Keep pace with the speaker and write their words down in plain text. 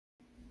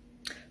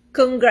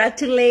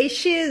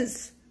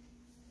Congratulations.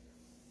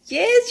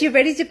 Yes, you're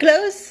ready to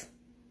close.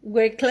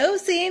 We're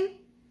closing.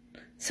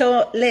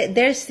 So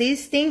there's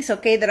these things,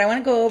 okay, that I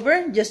want to go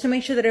over just to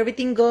make sure that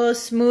everything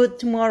goes smooth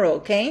tomorrow,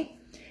 okay?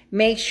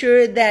 Make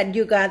sure that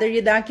you gather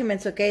your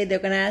documents, okay? They're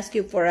going to ask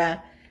you for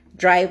a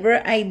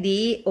driver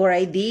ID or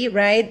ID,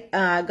 right?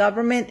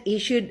 Government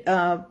issued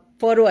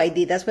photo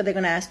ID. That's what they're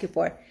going to ask you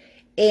for.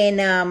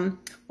 And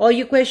all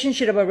your questions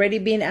should have already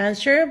been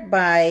answered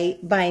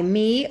by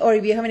me, or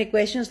if you have any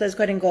questions, let's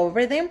go ahead and go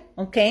over them,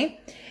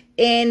 okay?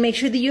 And make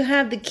sure that you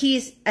have the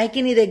keys. I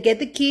can either get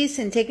the keys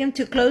and take them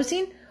to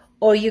closing,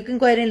 or you can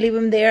go ahead and leave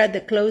them there at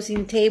the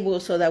closing table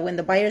so that when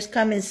the buyers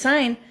come and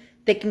sign,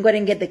 they can go ahead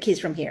and get the keys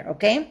from here,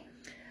 okay?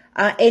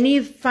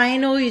 Any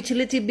final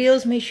utility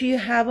bills, make sure you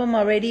have them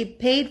already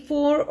paid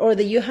for, or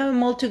that you have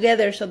them all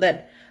together so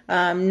that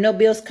no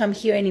bills come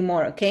here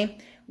anymore, okay?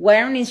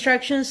 Wiring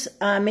instructions,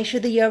 make sure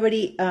that you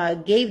already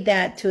gave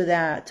that to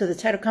the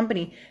title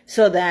company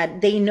so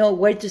that they know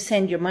where to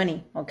send your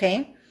money,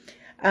 okay?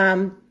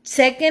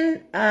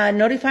 Second,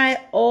 notify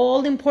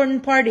all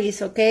important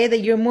parties, okay, that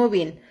you're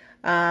moving.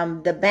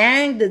 The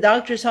bank, the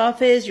doctor's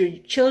office, your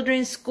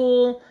children's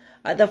school,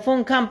 the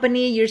phone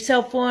company, your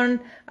cell phone,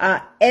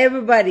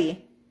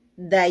 everybody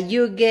that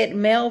you get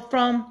mail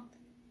from,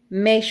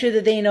 make sure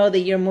that they know that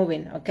you're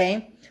moving,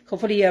 okay?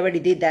 Hopefully you already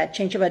did that,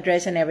 change of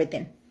address and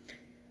everything.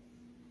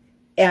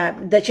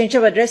 The change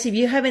of address, if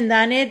you haven't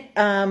done it,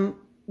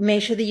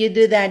 make sure that you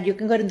do that. You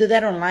can go ahead and do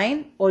that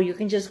online, or you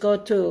can just go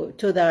to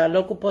the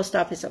local post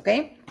office,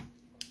 okay?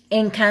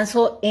 And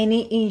cancel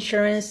any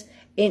insurance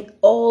in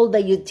all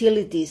the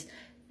utilities.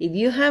 If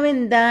you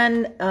haven't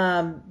done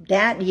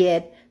that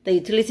yet, the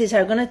utilities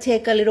are going to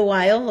take a little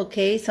while,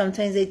 okay?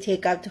 Sometimes they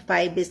take up to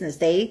 5 business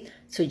days.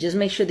 So just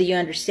make sure that you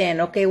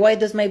understand, okay, why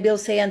does my bill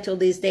say until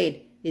this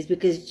date? It's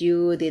because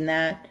you did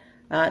not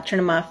turn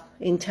them off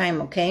in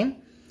time, okay?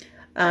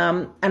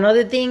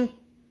 Another thing,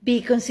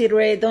 be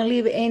considerate. Don't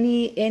leave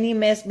any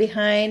mess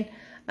behind.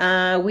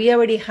 We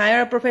already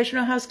hired a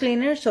professional house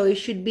cleaner, so it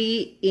should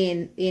be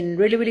in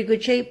really, really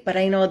good shape. But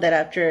I know that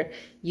after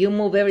you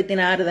move everything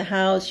out of the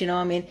house, you know,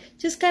 I mean,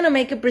 just kind of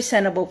make it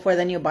presentable for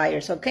the new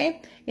buyers,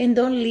 okay? And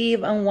don't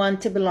leave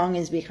unwanted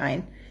belongings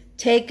behind.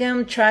 Take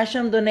them, trash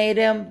them, donate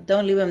them.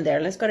 Don't leave them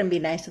there. Let's go ahead and be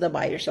nice to the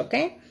buyers,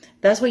 okay?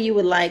 That's what you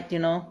would like, you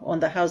know, on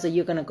the house that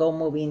you're going to go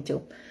move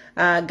into.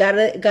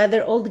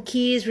 Gather all the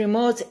keys,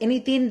 remotes,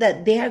 anything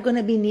that they are going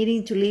to be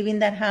needing to live in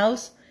that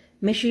house.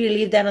 Make sure you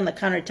leave that on the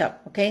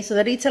countertop, okay? So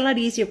that it's a lot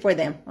easier for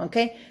them,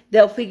 okay?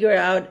 They'll figure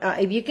out,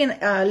 if you can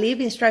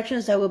leave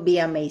instructions, that would be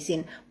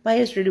amazing.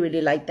 Buyers really,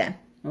 really like that,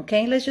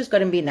 okay? Let's just go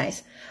ahead and be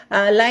nice.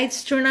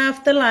 Lights, turn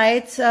off the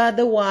lights,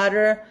 the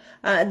water.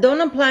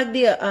 Don't unplug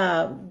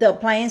the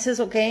appliances,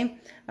 okay?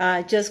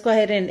 Just go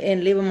ahead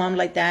and leave them on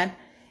like that.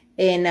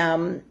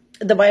 And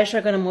the buyers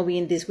are going to move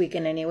in this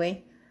weekend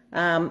anyway.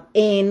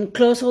 And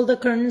close all the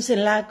curtains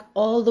and lock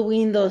all the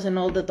windows and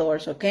all the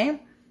doors,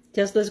 okay?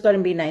 Just let's go ahead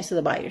and be nice to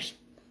the buyers.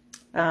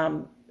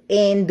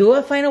 And do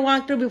a final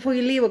walkthrough before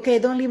you leave, okay?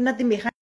 Don't leave nothing behind.